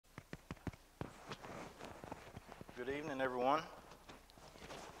Good evening, everyone.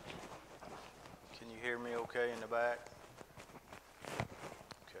 Can you hear me okay in the back?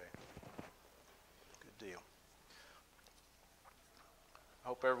 Okay. Good deal. I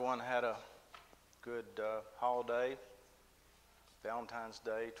hope everyone had a good holiday, Valentine's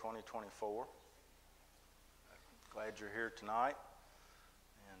Day 2024. Glad you're here tonight,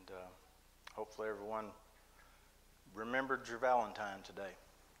 and hopefully everyone remembered your Valentine today.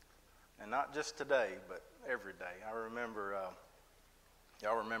 And not just today, but every day. I remember,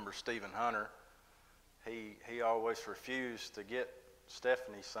 y'all remember Stephen Hunter. He always refused to get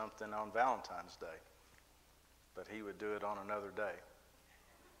Stephanie something on Valentine's Day, but he would do it on another day.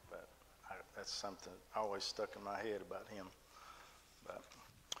 But that's something always stuck in my head about him. But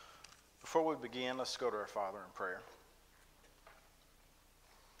before we begin, let's go to our Father in prayer.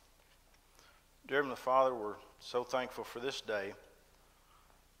 Dear Heavenly Father, we're so thankful for this day.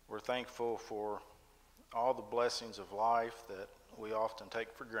 We're thankful for all the blessings of life that we often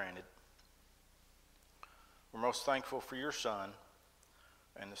take for granted. We're most thankful for your Son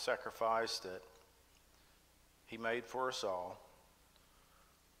and the sacrifice that he made for us all.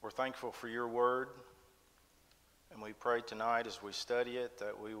 We're thankful for your word, and we pray tonight as we study it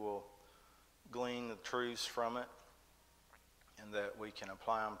that we will glean the truths from it and that we can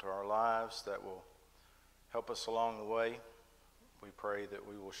apply them to our lives that will help us along the way. We pray that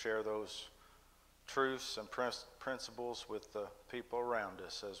we will share those truths and principles with the people around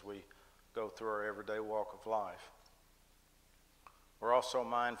us as we go through our everyday walk of life. We're also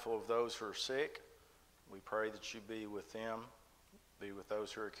mindful of those who are sick. We pray that you be with them, be with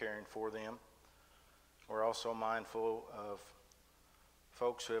those who are caring for them. We're also mindful of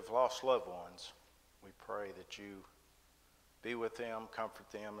folks who have lost loved ones. We pray that you be with them, comfort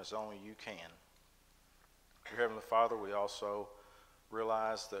them as only you can. Dear Heavenly Father, we also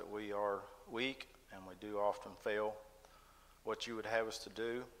realize that we are weak and we do often fail what you would have us to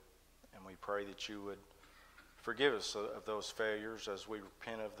do, and we pray that you would forgive us of those failures as we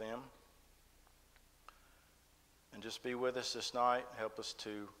repent of them. And just be with us this night. Help us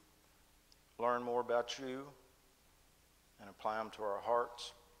to learn more about you and apply them to our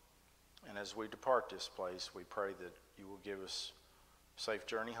hearts. And as we depart this place, we pray that you will give us a safe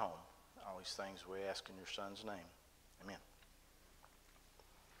journey home. All these things we ask in your Son's name. Amen.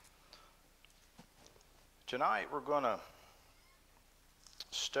 Tonight we're going to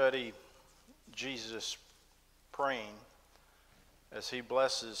study Jesus praying as he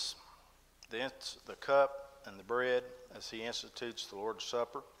blesses the cup and the bread as he institutes the Lord's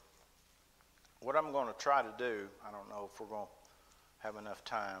Supper. What I'm going to try to do, I don't know if we're going to have enough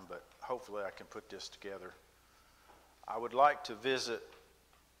time, but hopefully I can put this together. I would like to visit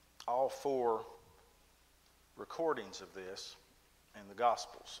all 4 recordings of this in the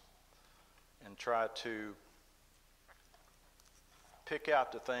Gospels and try to pick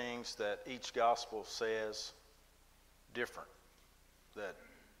out the things that each gospel says different, that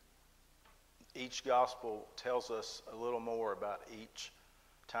each gospel tells us a little more about each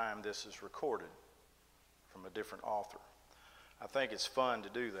time this is recorded from a different author. I think it's fun to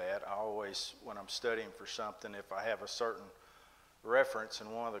do that. I always, when I'm studying for something, if I have a certain reference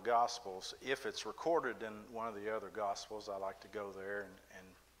in one of the gospels, if it's recorded in one of the other gospels, I like to go there and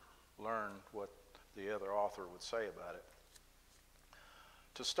learn what the other author would say about it.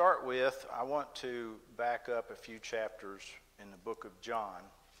 To start with, I want to back up a few chapters in the book of John,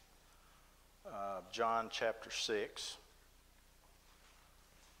 John chapter 6,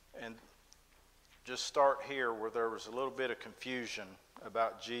 and just start here where there was a little bit of confusion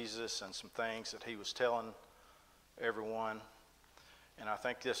about Jesus and some things that he was telling everyone. And I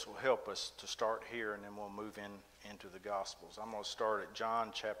think this will help us to start here, and then we'll move into the Gospels. I'm going to start at John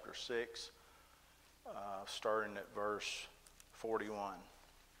chapter 6, starting at verse 41.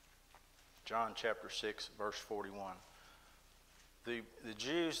 John chapter 6, verse 41. The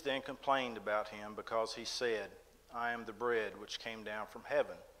Jews then complained about him because he said, I am the bread which came down from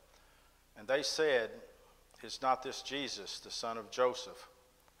heaven. And they said, is not this Jesus, the son of Joseph,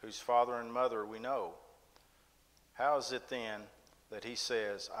 whose father and mother we know? How is it then that he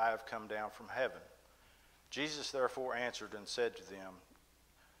says, I have come down from heaven? Jesus therefore answered and said to them,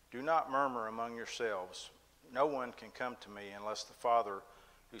 do not murmur among yourselves. No one can come to me unless the Father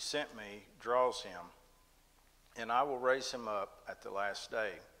who sent me draws him, and I will raise him up at the last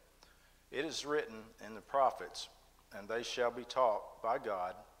day. It is written in the prophets, and they shall be taught by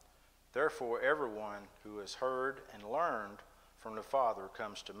God. Therefore everyone who has heard and learned from the Father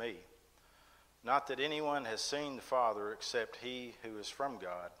comes to me. Not that anyone has seen the Father except he who is from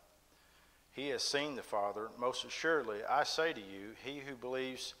God. He has seen the Father. Most assuredly, I say to you, he who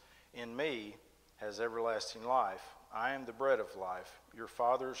believes in me has everlasting life. I am the bread of life. Your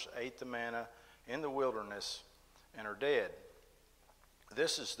fathers ate the manna in the wilderness and are dead.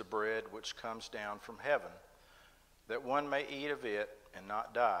 This is the bread which comes down from heaven, that one may eat of it and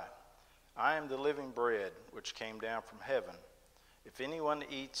not die. I am the living bread which came down from heaven. If anyone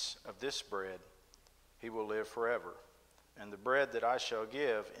eats of this bread, he will live forever. And the bread that I shall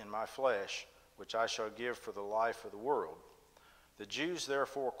give in my flesh, which I shall give for the life of the world. The Jews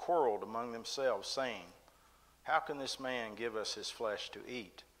therefore quarreled among themselves, saying, How can this man give us his flesh to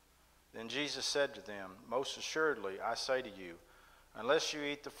eat? Then Jesus said to them, Most assuredly I say to you, unless you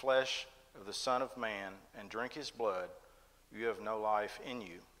eat the flesh of the Son of Man and drink his blood, you have no life in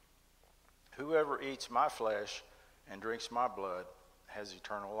you. Whoever eats my flesh and drinks my blood has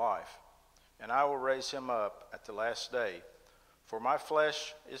eternal life, and I will raise him up at the last day. For my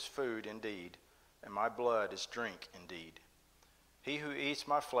flesh is food indeed, and my blood is drink indeed. He who eats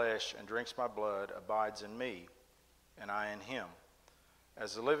my flesh and drinks my blood abides in me, and I in him.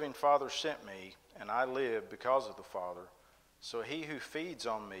 As the living Father sent me, and I live because of the Father, so he who feeds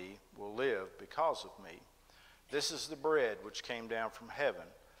on me will live because of me. This is the bread which came down from heaven,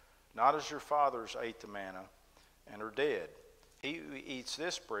 not as your fathers ate the manna and are dead. He who eats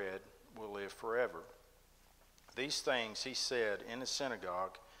this bread will live forever. These things he said in the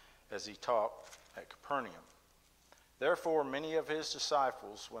synagogue as he taught at Capernaum. Therefore many of his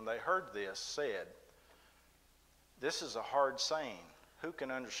disciples, when they heard this, said, This is a hard saying. Who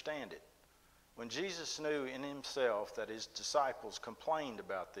can understand it? When Jesus knew in himself that his disciples complained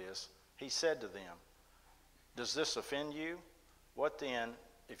about this, he said to them, Does this offend you? What then,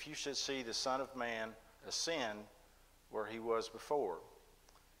 if you should see the Son of Man ascend where he was before?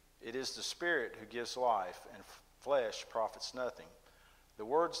 It is the Spirit who gives life, and flesh profits nothing. The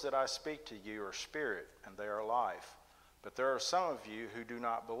words that I speak to you are spirit, and they are life. But there are some of you who do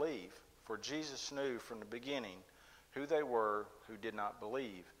not believe, for Jesus knew from the beginning who they were who did not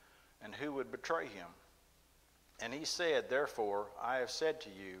believe, and who would betray him. And he said, Therefore, I have said to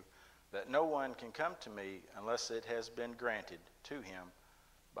you that no one can come to me unless it has been granted to him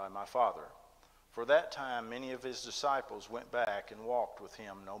by my Father. For that time many of his disciples went back and walked with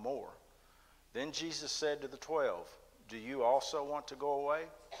him no more. Then Jesus said to the 12, Do you also want to go away?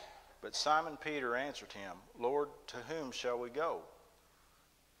 But Simon Peter answered him, Lord, to whom shall we go?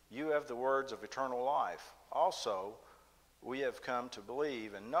 You have the words of eternal life. Also, we have come to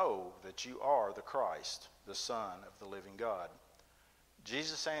believe and know that you are the Christ, the Son of the living God.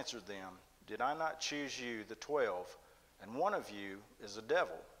 Jesus answered them, Did I not choose you, the 12, and one of you is a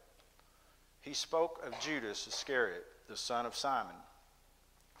devil? He spoke of Judas Iscariot, the son of Simon,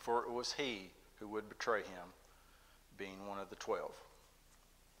 for it was he who would betray him, being one of the 12.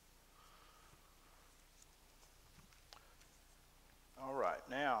 All right,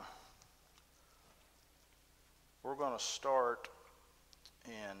 now we're going to start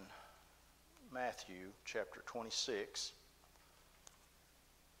in Matthew chapter 26.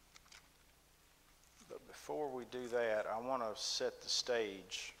 But before we do that, I want to set the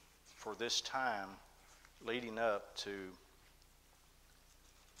stage for this time leading up to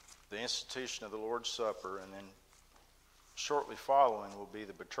the institution of the Lord's Supper, and then shortly following will be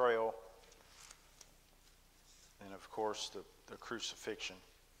the betrayal, and of course the crucifixion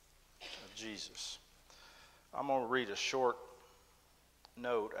of Jesus. I'm going to read a short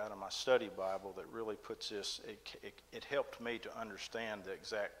note out of my study Bible that really puts this, it helped me to understand the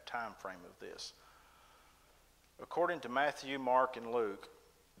exact time frame of this. According to Matthew, Mark, and Luke,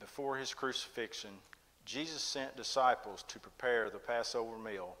 before his crucifixion, Jesus sent disciples to prepare the Passover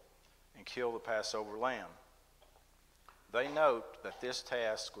meal and kill the Passover lamb. They note that this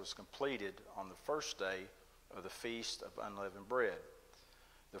task was completed on the first day of the Feast of Unleavened Bread,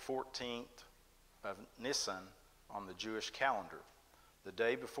 the 14th of Nisan on the Jewish calendar, the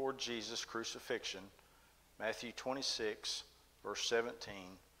day before Jesus' crucifixion, Matthew 26, verse 17,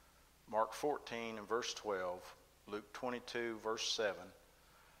 Mark 14 and verse 12, Luke 22, verse 7,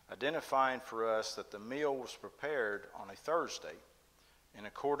 identifying for us that the meal was prepared on a Thursday in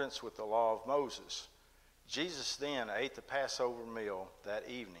accordance with the law of Moses. Jesus then ate the Passover meal that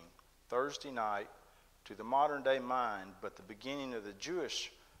evening, Thursday night, to the modern day mind, but the beginning of the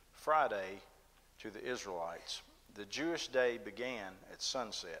Jewish Friday to the Israelites. The Jewish day began at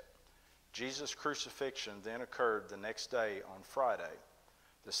sunset. Jesus' crucifixion then occurred the next day on Friday,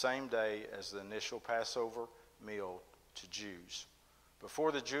 the same day as the initial Passover meal to Jews.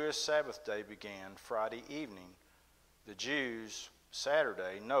 Before the Jewish Sabbath day began Friday evening, the Jews'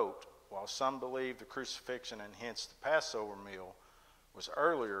 Saturday, note, while some believe the crucifixion and hence the Passover meal was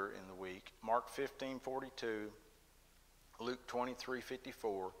earlier in the week, Mark 15:42, Luke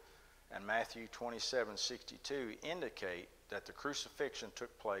 23:54, and Matthew 27:62 indicate that the crucifixion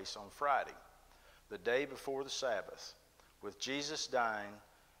took place on Friday, the day before the Sabbath, with Jesus dying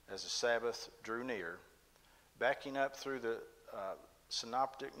as the Sabbath drew near. Backing up through the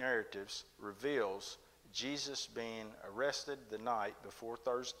synoptic narratives reveals Jesus being arrested the night before,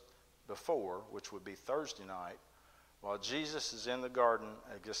 which would be Thursday night, while Jesus is in the Garden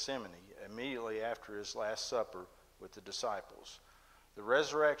of Gethsemane immediately after his Last Supper with the disciples. The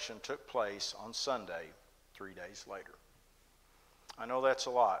resurrection took place on Sunday, 3 days later. I know that's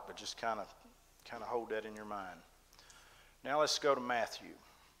a lot, but just kind of hold that in your mind. Now let's go to Matthew.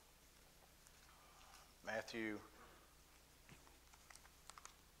 Matthew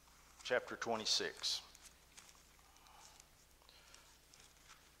chapter 26.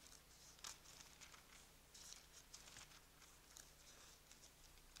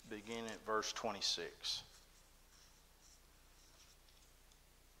 Begin at verse 26.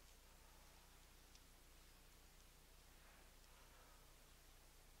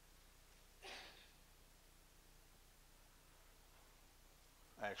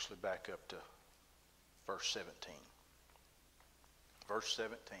 Actually, back up to verse 17. Verse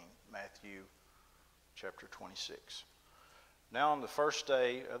 17, Matthew chapter 26. Now on the first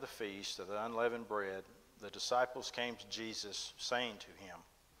day of the feast of the unleavened bread, the disciples came to Jesus, saying to him,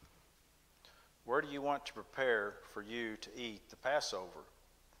 "Where do you want to prepare for you to eat the Passover?"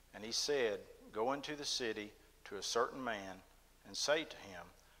 And he said, "Go into the city to a certain man and say to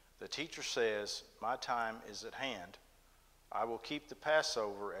him, 'The teacher says, my time is at hand. I will keep the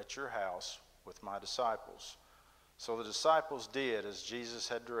Passover at your house with my disciples.' So the disciples did as Jesus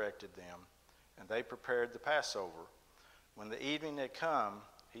had directed them, and they prepared the Passover. When the evening had come,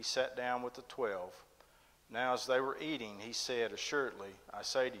 he sat down with the 12. Now as they were eating, he said, 'Assuredly, I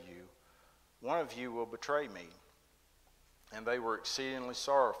say to you, one of you will betray me.' And they were exceedingly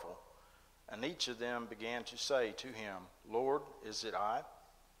sorrowful. And each of them began to say to him, 'Lord, is it I?'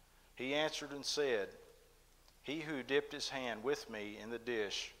 He answered and said, 'He who dipped his hand with me in the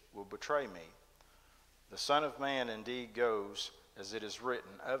dish will betray me. The Son of Man indeed goes as it is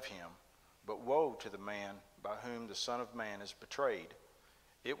written of him, but woe to the man by whom the Son of Man is betrayed.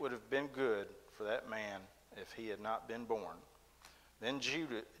 It would have been good for that man if he had not been born.' Then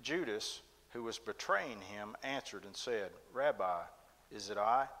Judas, who was betraying him, answered and said, 'Rabbi, is it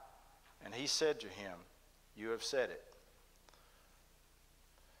I?' And he said to him, 'You have said it.'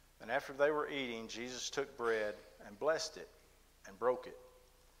 And after they were eating, Jesus took bread and blessed it and broke it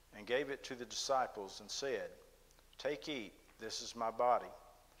and gave it to the disciples and said, 'Take, eat, this is my body.'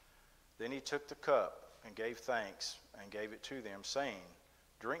 Then he took the cup and gave thanks and gave it to them, saying,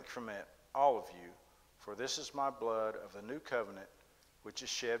 'Drink from it, all of you, for this is my blood of the new covenant, which is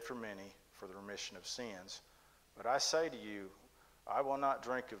shed for many for the remission of sins. But I say to you, I will not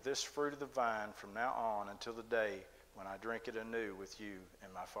drink of this fruit of the vine from now on until the day when I drink it anew with you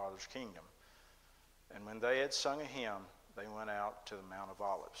in my Father's kingdom.' And when they had sung a hymn, they went out to the Mount of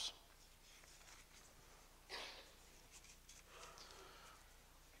Olives."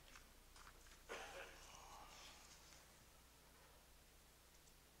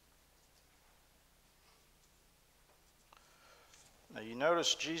 Now you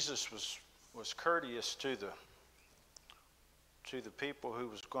notice Jesus was courteous to the people who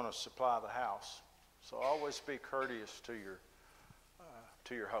was going to supply the house. So always be courteous to your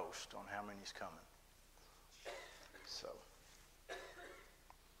host on how many's coming. So,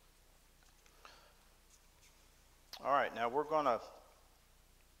 all right. Now we're gonna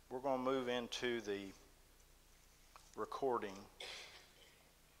move into the recording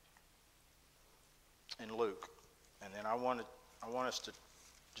in Luke, and then I want us to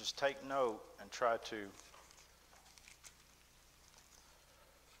just take note and try to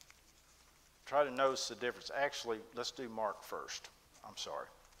notice the difference. Actually, let's do Mark first. I'm sorry.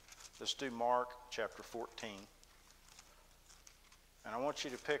 Let's do Mark chapter 14. And I want you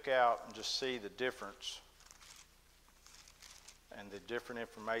to pick out and just see the difference and the different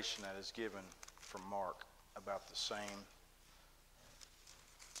information that is given from Mark about the same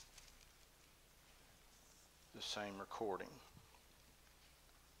recording.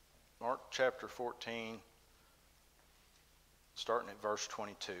 Mark chapter 14, starting at verse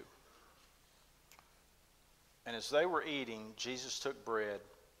 22. "And as they were eating, Jesus took bread,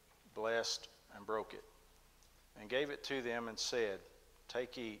 blessed, and broke it, and gave it to them and said,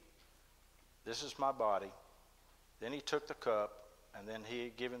 'Take, eat, this is my body.' Then he took the cup, and then he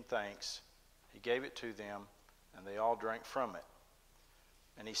had given thanks. He gave it to them, and they all drank from it.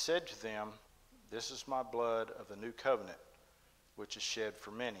 And he said to them, 'This is my blood of the new covenant, which is shed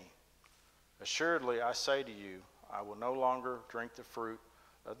for many. Assuredly, I say to you, I will no longer drink the fruit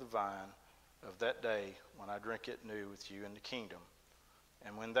of the vine of that day when I drink it new with you in the kingdom.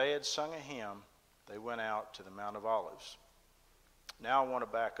 And when they had sung a hymn, they went out to the Mount of Olives. Now I want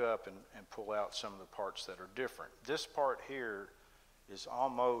to back up and pull out some of the parts that are different. This part here is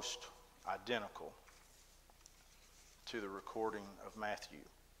almost identical to the recording of Matthew.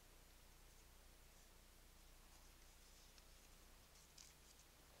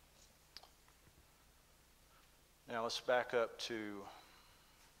 Now let's back up to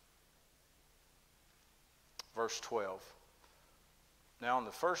verse 12. Now on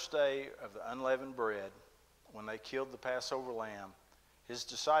the first day of the unleavened bread, when they killed the Passover lamb, his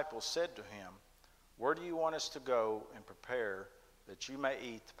disciples said to him, "Where do you want us to go and prepare that you may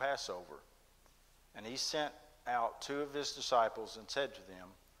eat the Passover?" And he sent out 2 of his disciples and said to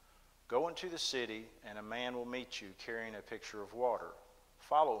them, "Go into the city, and a man will meet you carrying a pitcher of water.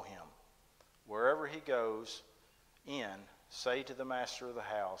 Follow him. Wherever he goes in, say to the master of the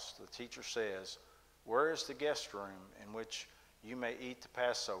house, the teacher says, 'Where is the guest room in which you may eat the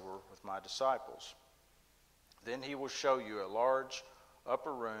Passover with my disciples?' Then he will show you a large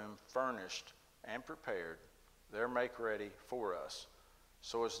upper room furnished and prepared. There make ready for us."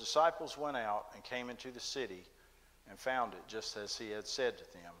 So his disciples went out and came into the city and found it just as he had said to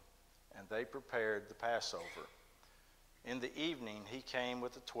them, and they prepared the Passover. In the evening he came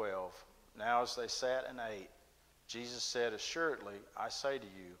with the 12. Now as they sat and ate, Jesus said, "Assuredly, I say to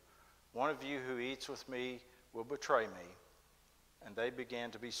you, one of you who eats with me will betray me." And they began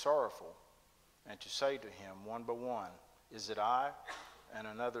to be sorrowful and to say to him one by one, "Is it I?" And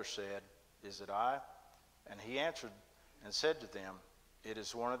another said, "Is it I?" And he answered and said to them, "It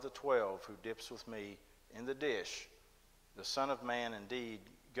is one of the 12 who dips with me in the dish. The Son of Man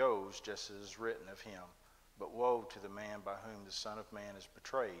indeed goes just as is written of him, but woe to the man by whom the Son of Man is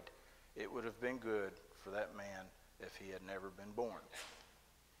betrayed. It would have been good for that man if he had never been born."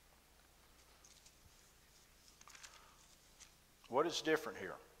 What is different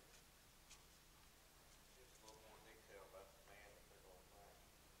here? Just a little more detail about the man that they're going to find.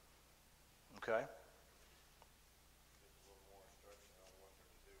 Okay. Just a little more instruction on what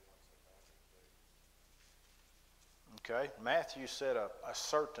they're to do once they find him. Okay. Matthew said a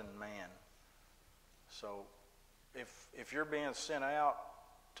certain man. So if you're being sent out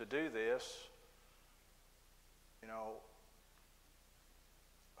to do this,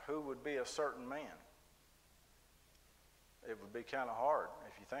 who would be a certain man? It would be kind of hard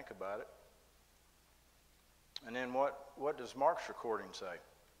if you think about it. And then what does Mark's recording say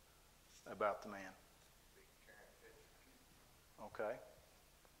about the man? Okay.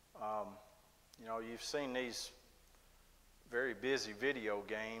 You've seen these very busy video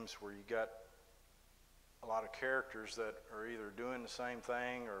games where you got a lot of characters that are either doing the same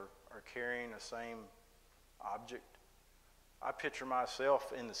thing or are carrying the same object. I picture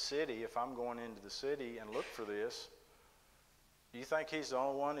myself in the city if I'm going into the city and look for this. Do you think he's the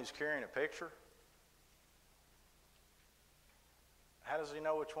only one who's carrying a picture? How does he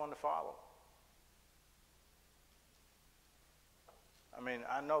know which one to follow? I mean,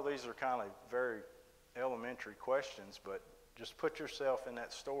 I know these are kind of very elementary questions, but just put yourself in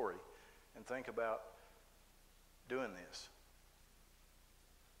that story and think about doing this.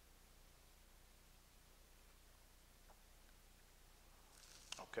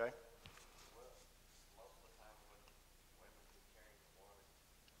 Okay? Well, most of the time when women be carrying the water,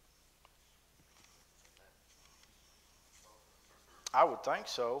 I would think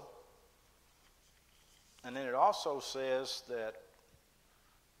so. And then it also says that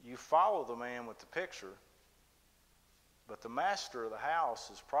you follow the man with the picture, but the master of the house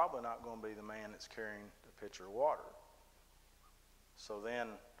is probably not going to be the man that's carrying the pitcher of water. So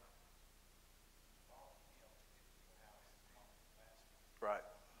then, right,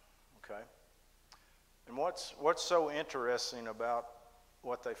 okay. And what's so interesting about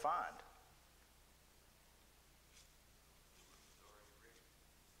what they find?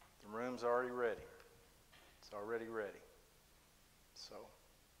 The room's already ready. It's already ready. So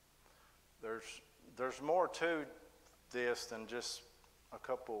there's more to this than just a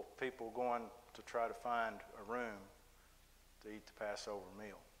couple people going to try to find a room to eat the Passover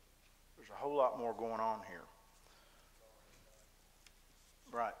meal. There's a whole lot more going on here.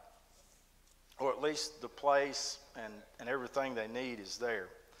 Right. Or at least the place and everything they need is there.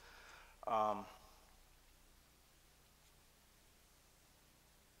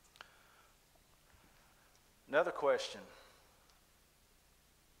 Another question.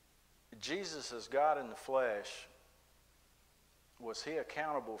 Jesus as God in the flesh, was he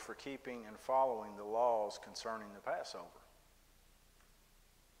accountable for keeping and following the laws concerning the Passover?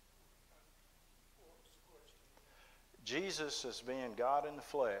 Jesus, as being God in the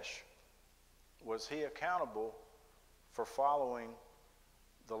flesh, was he accountable for following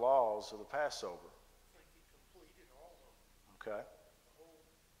the laws of the Passover? I think he completed all of them, Okay. the whole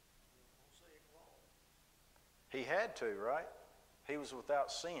Mosaic law. He had to, right? He was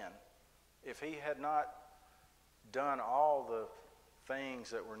without sin. If he had not done all the things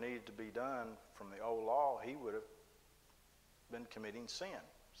that were needed to be done from the old law, he would have been committing sin.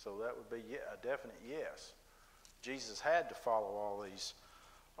 So that would be a definite yes. Jesus had to follow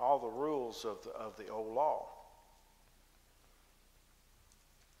all the rules of the old law.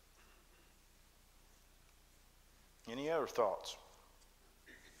 Any other thoughts?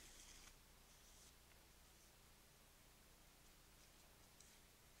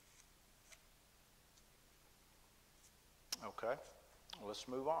 Okay, well, let's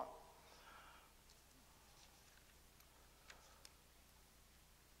move on.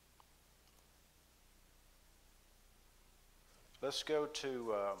 Let's go to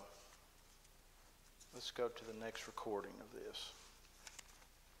the next recording of this.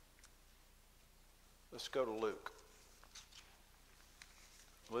 Let's go to Luke.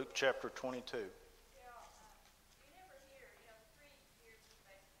 Luke chapter 22.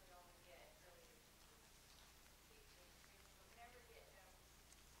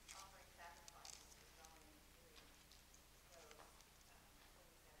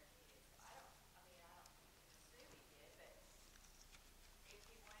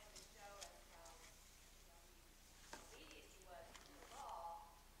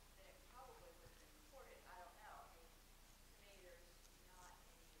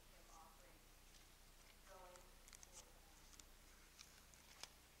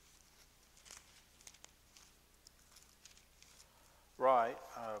 Right.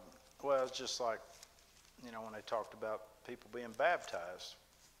 Well, it's just like, when they talked about people being baptized,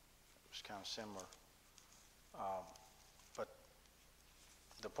 it was kind of similar. But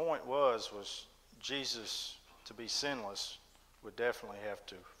the point was Jesus, to be sinless, would definitely have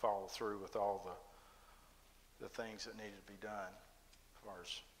to follow through with all the things that needed to be done as far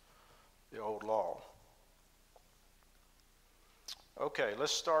as the old law. Okay,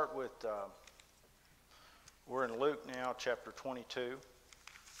 let's start with... we're in Luke now, chapter 22.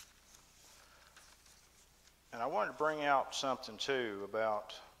 And I wanted to bring out something, too,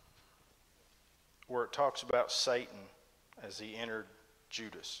 about where it talks about Satan as he entered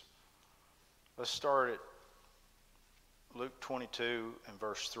Judas. Let's start at Luke 22 and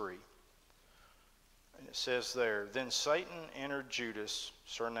verse 3. And it says there, "Then Satan entered Judas,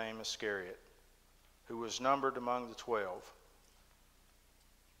 surnamed Iscariot, who was numbered among the 12.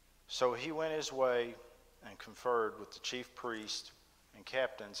 So he went his way and conferred with the chief priests and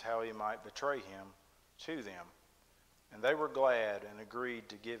captains how he might betray him to them. And they were glad and agreed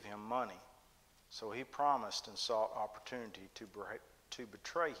to give him money. So he promised and sought opportunity to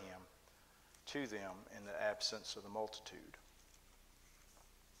betray him to them in the absence of the multitude."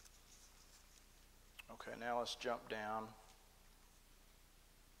 Okay, now let's jump down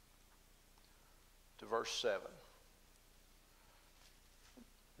to verse 7.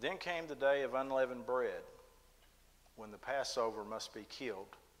 "Then came the day of unleavened bread, when the Passover must be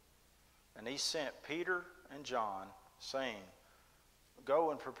killed. And he sent Peter and John, saying,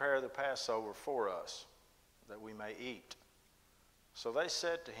 'Go and prepare the Passover for us, that we may eat.' So they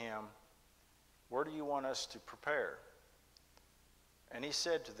said to him, 'Where do you want us to prepare?' And he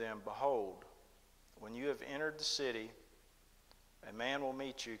said to them, 'Behold, when you have entered the city, a man will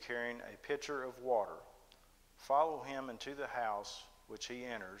meet you carrying a pitcher of water. Follow him into the house which he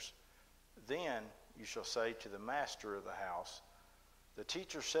enters. Then you shall say to the master of the house, the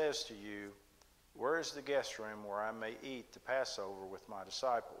teacher says to you, where is the guest room where I may eat the Passover with my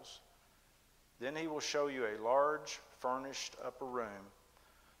disciples? Then he will show you a large furnished upper room.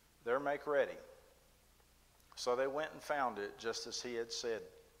 There make ready.' So they went and found it just as he had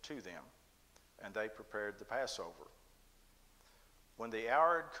said to them, and they prepared the Passover. When the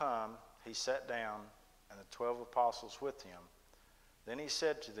hour had come, he sat down, and the 12 apostles with him. Then he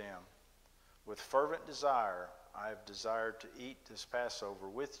said to them, 'With fervent desire I have desired to eat this Passover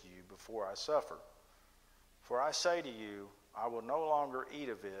with you before I suffer. For I say to you, I will no longer eat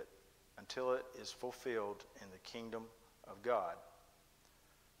of it until it is fulfilled in the kingdom of God.'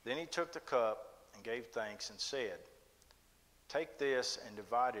 Then he took the cup and gave thanks and said, 'Take this and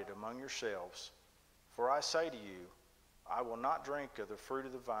divide it among yourselves. For I say to you, I will not drink of the fruit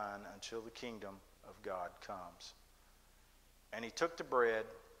of the vine until the kingdom of God comes.' And he took the bread,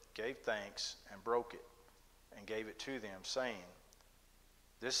 gave thanks, and broke it, and gave it to them, saying,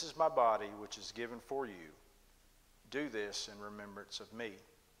 'This is my body, which is given for you. Do this in remembrance of me.'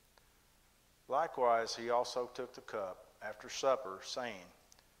 Likewise, he also took the cup after supper, saying,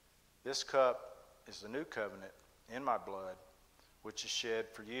 This cup is the new covenant in my blood, which is shed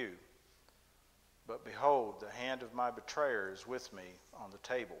for you. But behold, the hand of my betrayer is with me on the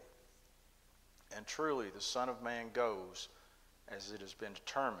table. And truly the Son of Man goes as it has been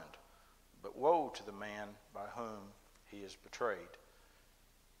determined. But woe to the man by whom he is betrayed.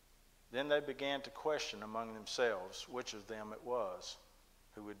 Then they began to question among themselves which of them it was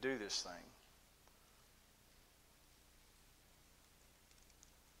who would do this thing.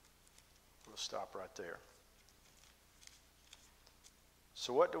 We'll stop right there.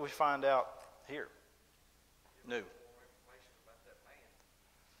 So what do we find out here? New. More information about that man.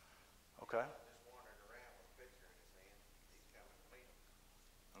 Okay. Just wandering around with a picture in his hand. He's coming to meet him.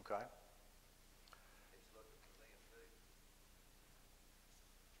 Okay. He's looking for them too.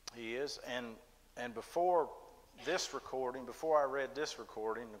 He is. And before this recording, before I read this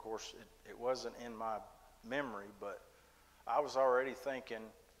recording, of course it wasn't in my memory, but I was already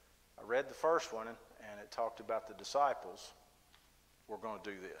thinking, I read the first one and it talked about the disciples were going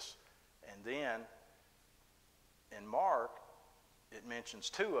to do this. And then in Mark, it mentions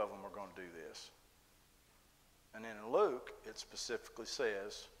two of them are going to do this. And then in Luke, it specifically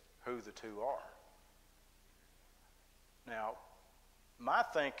says who the two are. Now, my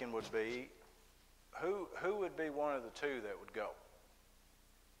thinking would be, who would be one of the two that would go?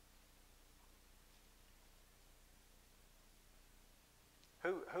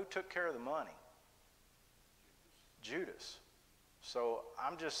 Who took care of the money? Judas. So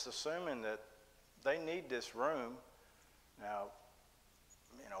I'm just assuming that they need this room. Now,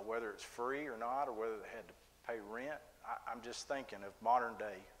 whether it's free or not, or whether they had to pay rent, I'm just thinking of modern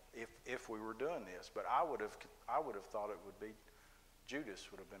day if we were doing this. But I would have thought it would be Judas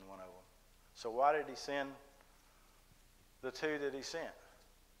would have been one of them. So why did he send the two that he sent?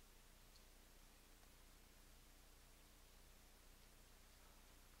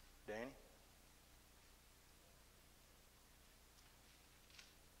 Danny?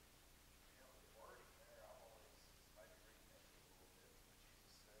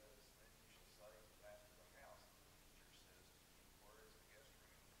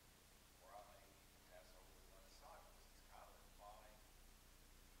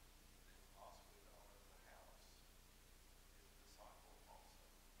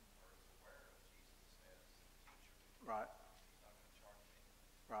 Right.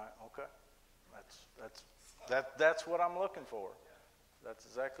 Right. Okay. That's what I'm looking for. That's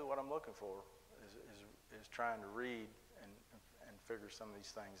exactly what I'm looking for. Is trying to read and figure some of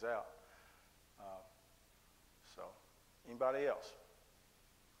these things out. So, anybody else?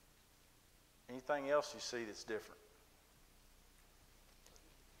 Anything else you see that's different?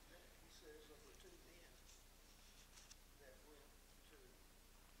 He says of the two men that went to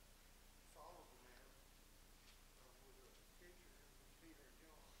follow the man with a picture of Peter and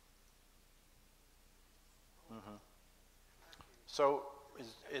John. Mm-hmm. So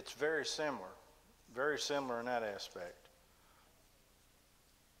it's very similar in that aspect.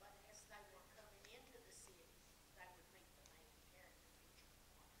 But as they were coming into the city, they would meet the man carrying the pitcher of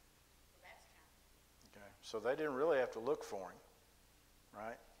water. So that's kind of. Okay. So they didn't really have to look for him,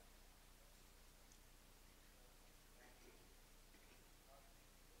 right?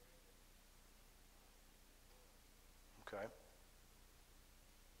 Okay.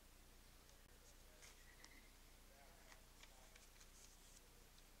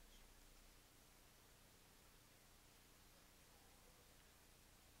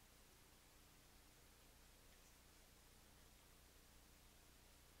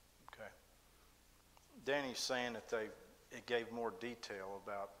 Danny's saying that it gave more detail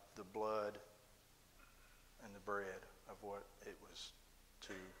about the blood and the bread of what it was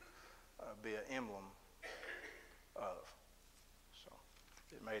to be an emblem of. So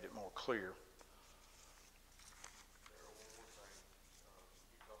it made it more clear. Darrell, one more thing.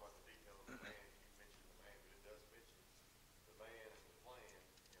 You talk about the detail of the man. You mentioned the man, but it does mention the man and the plan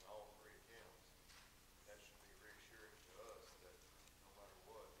in all three accounts. That should be reassuring to us that no matter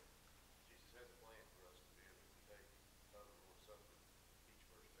what, Jesus has a plan for us to be able to take another Lord's Supper each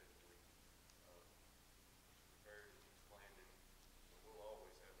first day of the week. He's prepared it, he's planned it, so we'll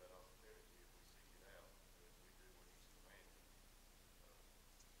always have that opportunity if we seek it out and if we do what he's commanded. Just as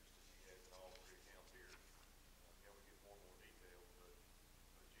he has in all three accounts here. We get more and more detail, but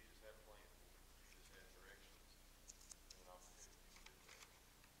Jesus had a plan for it. Jesus had directions and an opportunity to do that.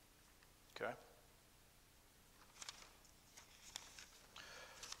 Okay.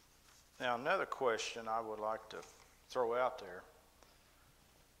 Now, another question I would like to throw out there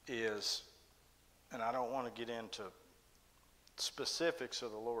is, and I don't want to get into specifics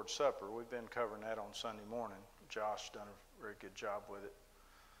of the Lord's Supper. We've been covering that on Sunday morning. Josh done a very good job with it.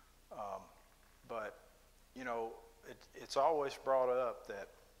 But, you know, it's always brought up that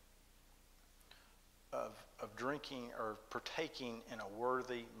of drinking or partaking in a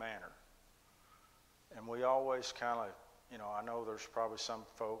worthy manner. And we always kind of, you know, I know there's probably some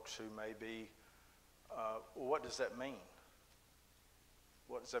folks who may be, well, what does that mean?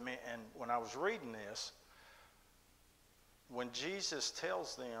 What does that mean? And when I was reading this, when Jesus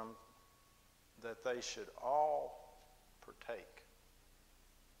tells them that they should all partake,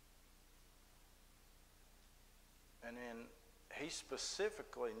 and then he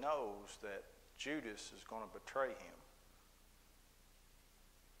specifically knows that Judas is going to betray him.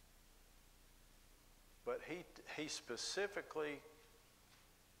 But he specifically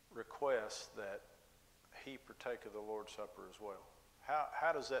requests that he partake of the Lord's Supper as well.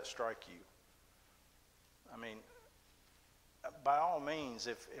 How does that strike you? I mean, by all means,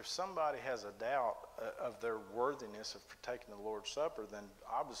 if somebody has a doubt of their worthiness of partaking the Lord's Supper, then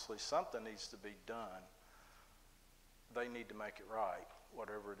obviously something needs to be done. They need to make it right,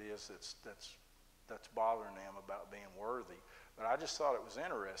 whatever it is that's bothering them about being worthy. But I just thought it was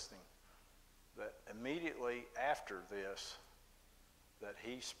interesting that immediately after this, that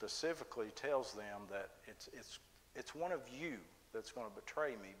he specifically tells them that it's one of you that's going to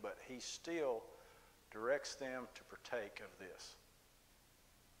betray me, but he still directs them to partake of this.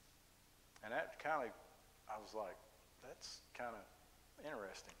 And that kind of, I was like, that's kind of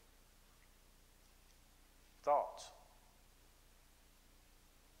interesting. Thoughts?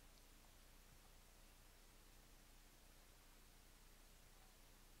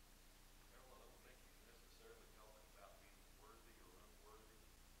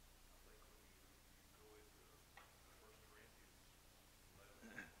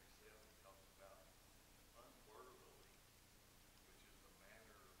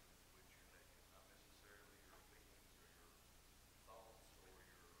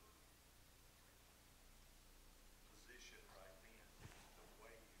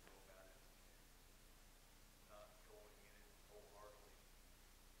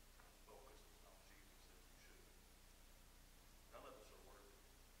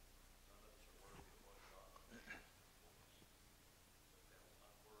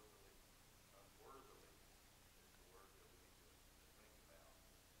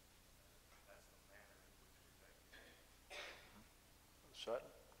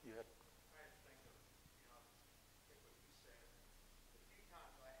 Sutton, you had... I just think of, you know, I think what you said, the few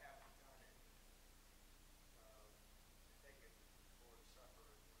times I haven't done it, taken Lord's Supper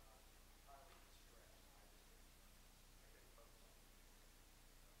when I was highly distressed. I couldn't focus on anything.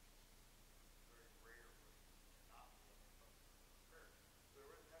 Very rare for not be able to focus on prayer. There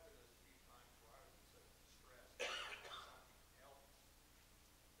have been those few times where I was in such distress that something else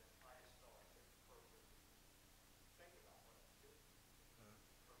that I just felt I couldn't appropriately think about what I was doing.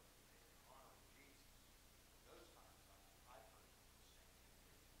 Honoring Jesus. Those times I personally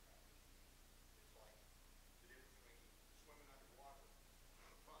stand it's like the difference between swimming underwater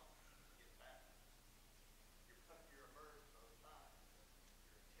for fun and getting baptized. You're immersed both times, but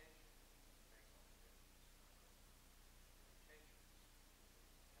your intention makes all the difference. Your intentions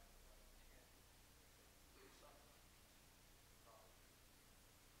have the right intent to do something.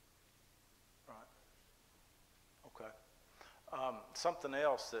 Right. Okay. Something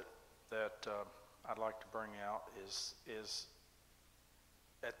else that I'd like to bring out is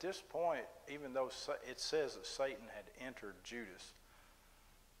at this point, even though it says that Satan had entered Judas,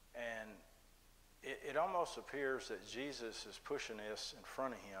 and it almost appears that Jesus is pushing this in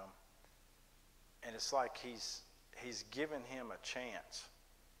front of him, and it's like he's giving him a chance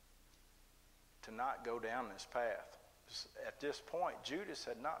to not go down this path. At this point, Judas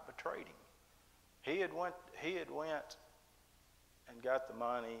had not betrayed him. He had went and got the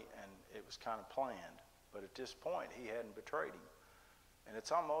money, and it was kind of planned. But at this point, he hadn't betrayed him. And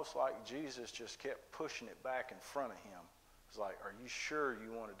it's almost like Jesus just kept pushing it back in front of him. It's like, are you sure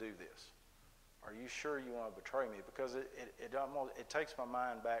you want to do this? Are you sure you want to betray me? Because it takes my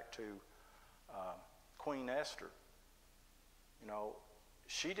mind back to Queen Esther. You know,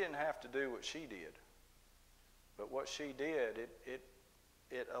 she didn't have to do what she did. But what she did,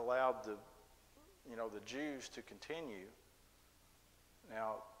 it allowed the Jews to continue.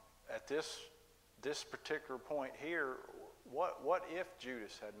 Now, at this particular point here, what if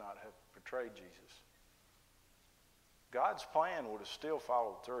Judas had not have betrayed Jesus? God's plan would have still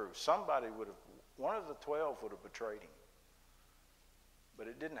followed through. One of the 12 would have betrayed him. But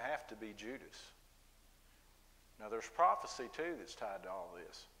it didn't have to be Judas. Now, there's prophecy, too, that's tied to all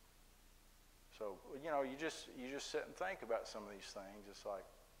this. So, you just sit and think about some of these things. It's like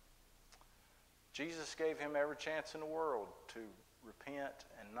Jesus gave him every chance in the world to repent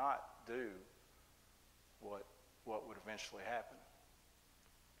and not do what would eventually happen.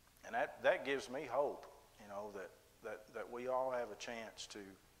 And that gives me hope, that we all have a chance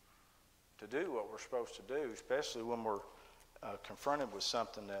to do what we're supposed to do, especially when we're confronted with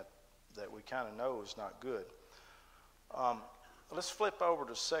something that we kind of know is not good. Let's flip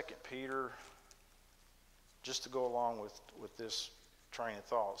over to 2 Peter, just to go along with this train of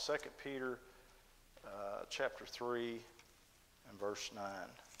thought. 2 Peter chapter 3 and verse 9.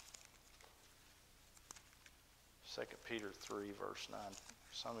 2 Peter 3 verse 9.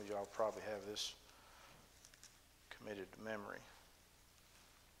 Some of y'all probably have this committed to memory.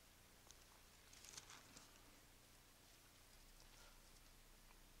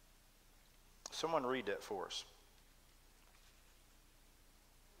 Someone read that for us.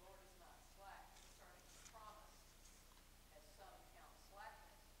 The Lord is not slack concerning his promise, as some count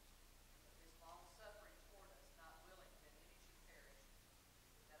slackness, but is long-suffering toward us, not willing that any should perish, but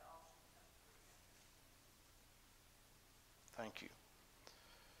that all should come to repentance. Thank you.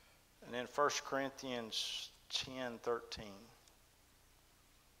 And then 1 Corinthians 10:13.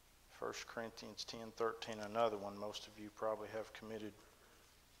 1 Corinthians 10:13, another one most of you probably have committed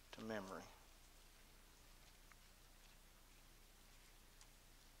to memory.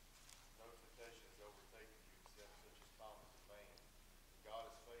 No temptation has overtaken you except such as common to man. God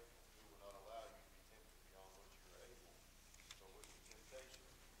is faithful, who will not allow you to be tempted beyond what you are able. So with the temptation,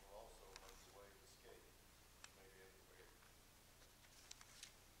 he will also make the way of escape, that you may be able to bear it.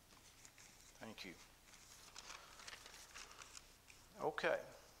 Thank you. Okay.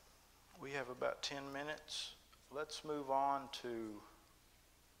 We have about 10 minutes. Let's move on to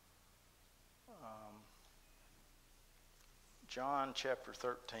John chapter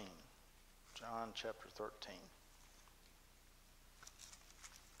 13. John chapter 13.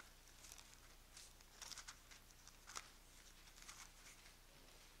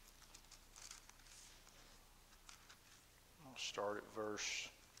 I'll start at verse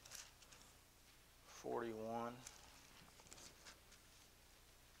 41.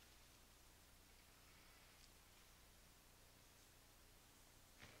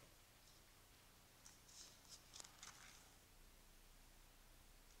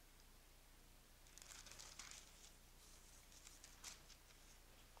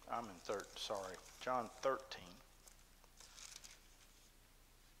 John 13.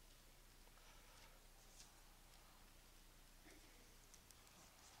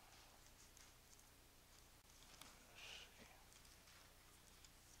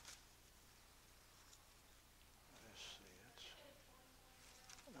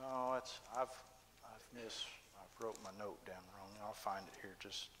 I wrote my note down wrong. I'll find it here.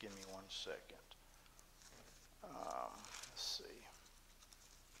 Just give me 1 second. Let's see.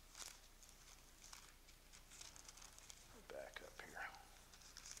 Back up here.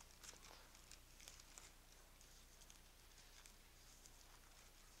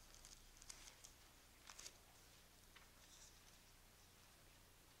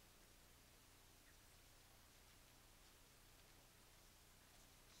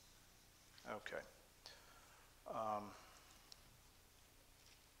 Okay.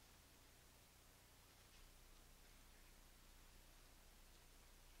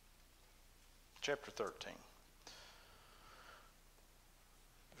 Chapter 13.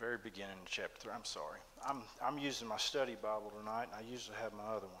 Very beginning of chapter 3. I'm sorry. I'm using my study Bible tonight, and I usually have my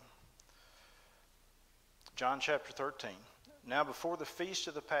other one. John chapter 13. Now before the feast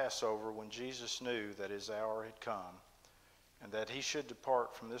of the Passover, when Jesus knew that his hour had come, and that he should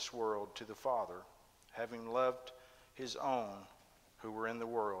depart from this world to the Father, having loved his own who were in the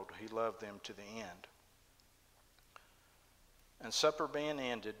world, he loved them to the end. And supper being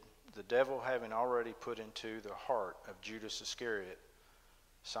ended, the devil having already put into the heart of Judas Iscariot,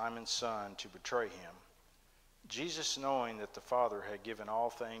 Simon's son, to betray him, Jesus, knowing that the Father had given all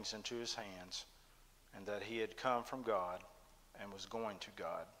things into his hands, and that he had come from God and was going to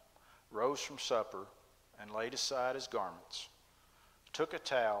God, rose from supper and laid aside his garments, took a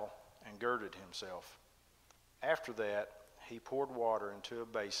towel and girded himself. After that, he poured water into a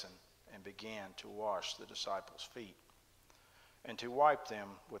basin and began to wash the disciples' feet, and to wipe them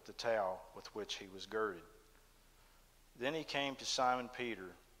with the towel with which he was girded. Then he came to Simon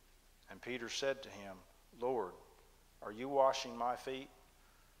Peter, and Peter said to him, Lord, are you washing my feet?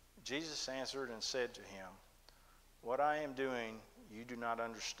 Jesus answered and said to him, What I am doing you do not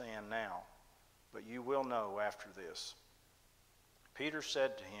understand now, but you will know after this. Peter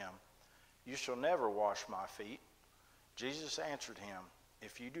said to him, You shall never wash my feet. Jesus answered him,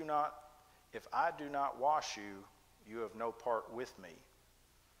 If If I do not wash you, you have no part with me.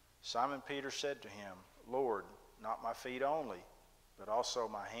 Simon Peter said to him, Lord, not my feet only, but also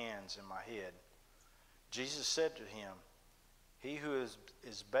my hands and my head. Jesus said to him, He who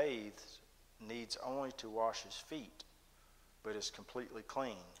is bathed needs only to wash his feet, but is completely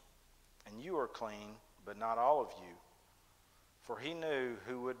clean. And you are clean, but not all of you. For he knew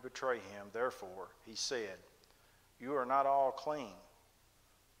who would betray him. Therefore, he said, You are not all clean.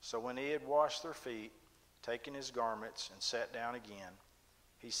 So when he had washed their feet, taken his garments, and sat down again,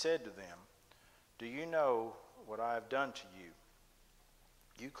 he said to them, Do you know what I have done to you?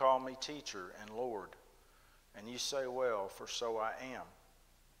 You call me teacher and Lord, and you say, Well, for so I am.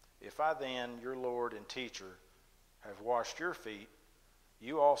 If I then, your Lord and teacher, have washed your feet,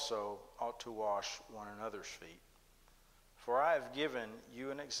 you also ought to wash one another's feet. For I have given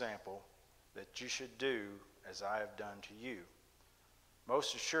you an example that you should do as I have done to you.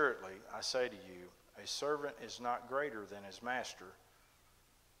 Most assuredly, I say to you, a servant is not greater than his master,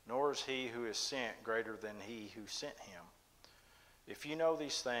 nor is he who is sent greater than he who sent him. If you know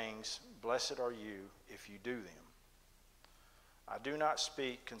these things, blessed are you if you do them. I do not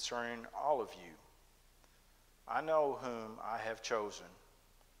speak concerning all of you. I know whom I have chosen,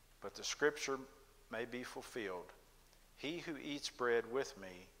 but the scripture may be fulfilled. He who eats bread with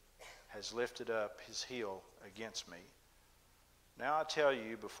me has lifted up his heel against me. Now I tell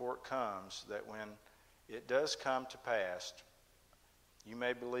you before it comes, that when it does come to pass, you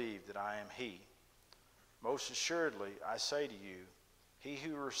may believe that I am he. Most assuredly, I say to you, he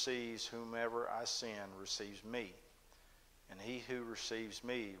who receives whomever I send receives me, and he who receives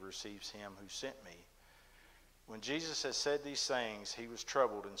me receives him who sent me. When Jesus had said these things, he was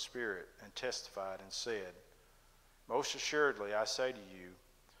troubled in spirit and testified and said, Most assuredly, I say to you,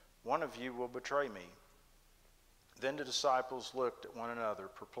 one of you will betray me. Then the disciples looked at one another,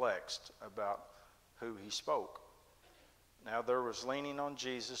 perplexed about who he spoke. Now there was leaning on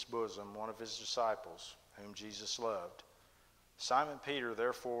Jesus' bosom one of his disciples, whom Jesus loved. Simon Peter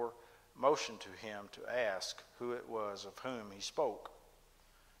therefore motioned to him to ask who it was of whom he spoke.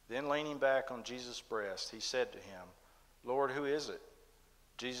 Then leaning back on Jesus' breast, he said to him, Lord, who is it?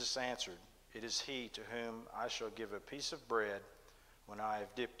 Jesus answered, It is he to whom I shall give a piece of bread when I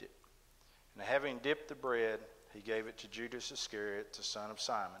have dipped it. And having dipped the bread, he gave it to Judas Iscariot, the son of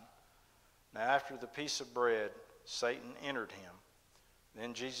Simon. Now after the piece of bread, Satan entered him.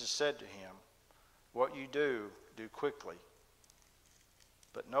 Then Jesus said to him, What you do, do quickly.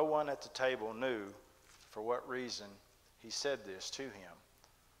 But no one at the table knew for what reason he said this to him.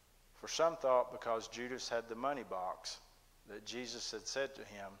 For some thought because Judas had the money box, that Jesus had said to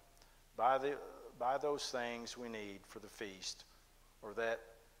him, Buy those things we need for the feast, or that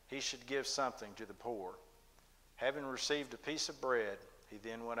he should give something to the poor. Having received a piece of bread, he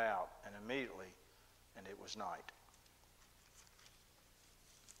then went out, and immediately, and it was night.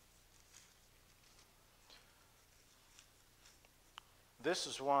 This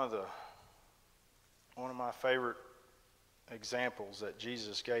is one of my favorite examples that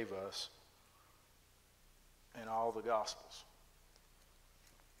Jesus gave us in all the Gospels.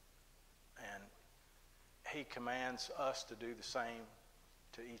 And he commands us to do the same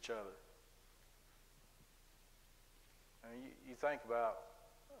to each other. And you think about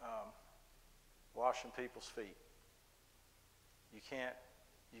washing people's feet. You can't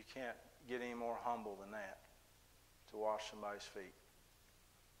get any more humble than that, to wash somebody's feet.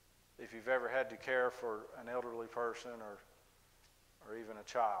 If you've ever had to care for an elderly person or even a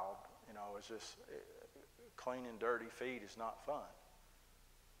child, it's just cleaning dirty feet is not fun.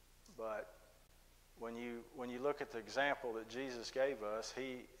 But when you look at the example that Jesus gave us,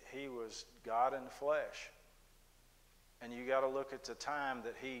 he was God in the flesh. And you got to look at the time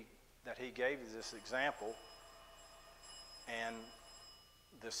that he gave you this example and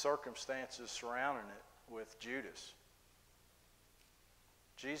the circumstances surrounding it with Judas.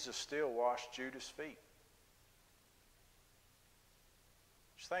 Jesus still washed Judas' feet.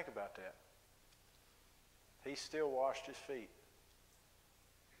 Just think about that. He still washed his feet.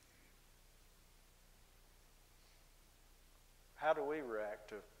 How do we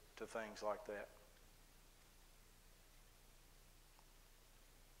react to things like that?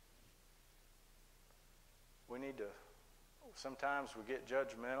 We need to, sometimes we get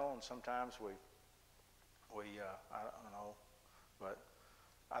judgmental, and sometimes we I don't know, but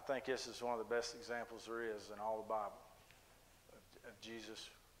I think this is one of the best examples there is in all the Bible of Jesus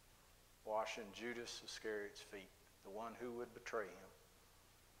washing Judas Iscariot's feet, the one who would betray him.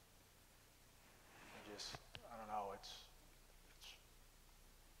 I don't know, it's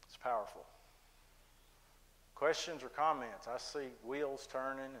powerful. Questions or comments? I see wheels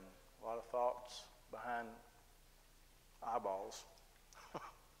turning and a lot of thoughts behind eyeballs. I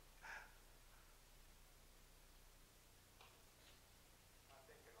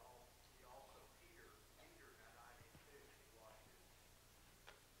think it all, he also, Peter in that night in fish, he washed his,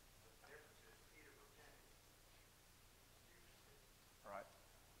 but the difference is Peter repented. Judas didn't. Right.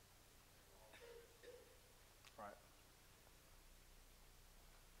 Right.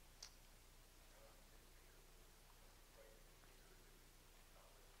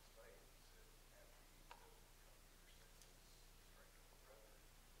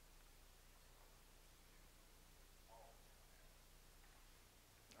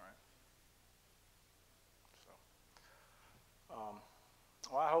 All right. So,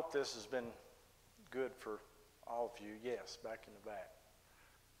 well, I hope this has been good for all of you. Yes, back in the back.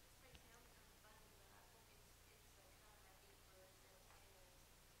 This may sound kind of funny, but I think it's a kind of a neat verse that says,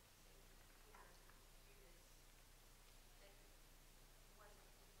 see, Peter, Judas, that wasn't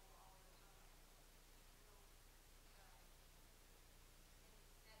people all the time, you know,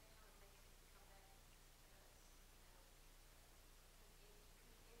 and that kind of makes it come back at us, who enters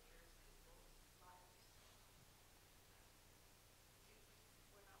people's lives.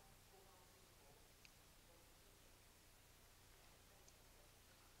 We're not full-on people, but we do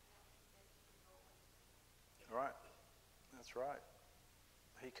All right. That's right.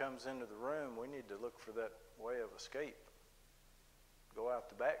 He comes into the room, we need to look for that way of escape. Go out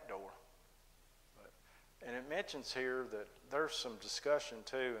the back door. And it mentions here that there's some discussion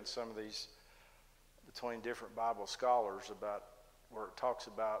too in some of these between different Bible scholars about where it talks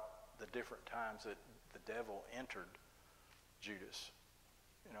about the different times that the devil entered Judas.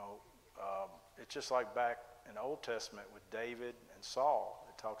 You know, it's just like back in the Old Testament with David and Saul.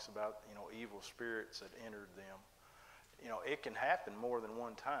 It talks about, you know, evil spirits that entered them. You know, it can happen more than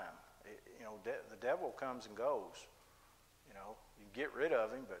one time. You know, the devil comes and goes. You know, you get rid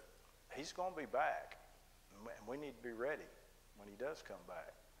of him, but he's going to be back. And we need to be ready when he does come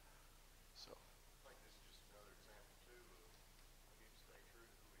back. So. I think this is just another example too of we need to stay true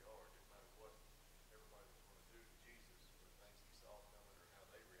to who we are. It didn't matter what everybody was going to do to Jesus or the things he saw coming or how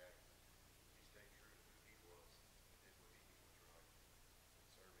they reacted. He stayed true to who he was and did what he knew was right, and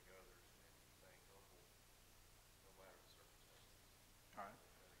serving others and staying humble no matter the circumstances. All right.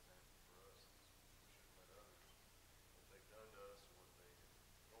 That example for us is we shouldn't let others, what they've done to us or what they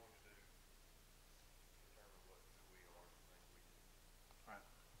are going to do, determine who we are and the things we do. Right.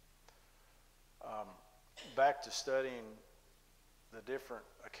 Back to studying the different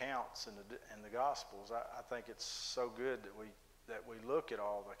accounts in the Gospels. I think it's so good that we look at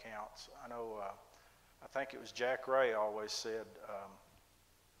all the accounts. I know. I think it was Jack Ray always said,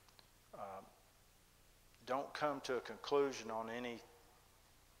 "Don't come to a conclusion on any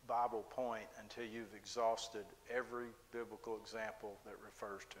Bible point until you've exhausted every biblical example that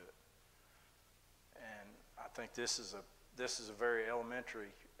refers to it." And I think this is a very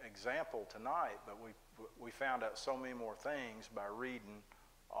elementary example tonight, but we found out so many more things by reading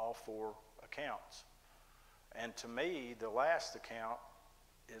all four accounts. And to me, the last account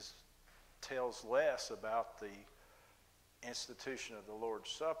tells less about the institution of the Lord's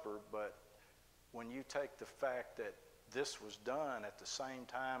Supper, but when you take the fact that this was done at the same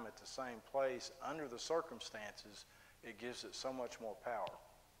time, at the same place, under the circumstances, it gives it so much more power.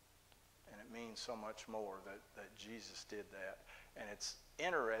 And it means so much more that Jesus did that. And it's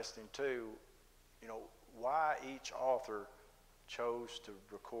interesting too, you know, why each author chose to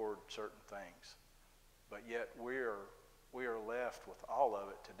record certain things. But yet we are left with all of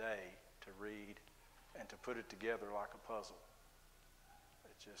it today to read and to put it together like a puzzle.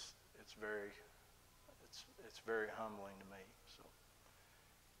 It's very humbling to me. So.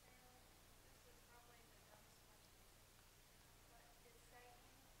 This is probably the dumbest question, but did Satan,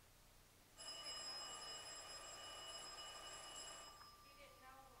 he didn't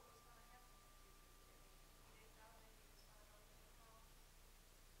know what was going to happen to Jesus, did he? He didn't know that he was going to go to the cross.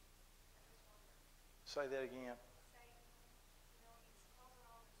 I just wonder. Say that again. Satan, you know, he's causing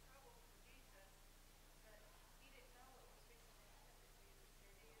all this trouble for Jesus, but he didn't know what was fixing to happen to Jesus,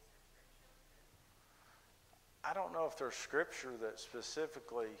 did he? Is there scripture that... I don't know if there's scripture that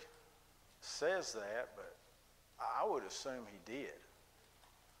specifically says that, but I would assume he did.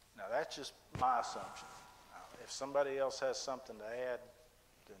 Now, that's just my assumption. Now, if somebody else has something to add,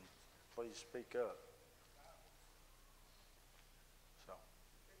 then please speak up. So.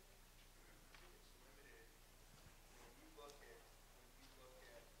 It's limited. When you look at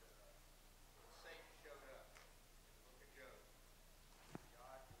when Satan showed up in the book of Job,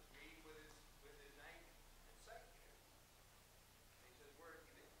 God was meeting with his angel, and Satan showed up. And he says, "Where have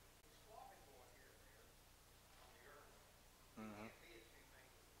you been?" He's walking going here and there on the earth. He can't be at two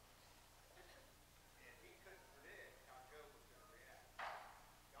things at once.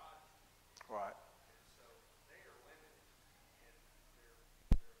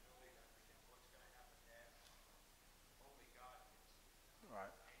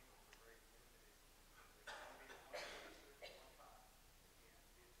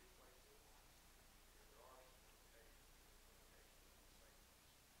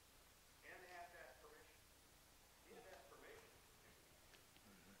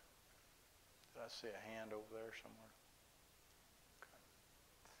 see a hand over there somewhere. Okay.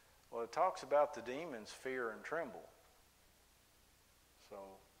 Well, it talks about the demons fear and tremble. So,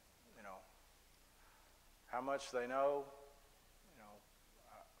 you know, how much they know, you know,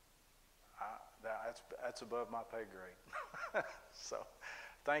 that's above my pay grade. So,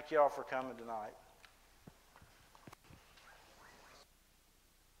 thank you all for coming tonight.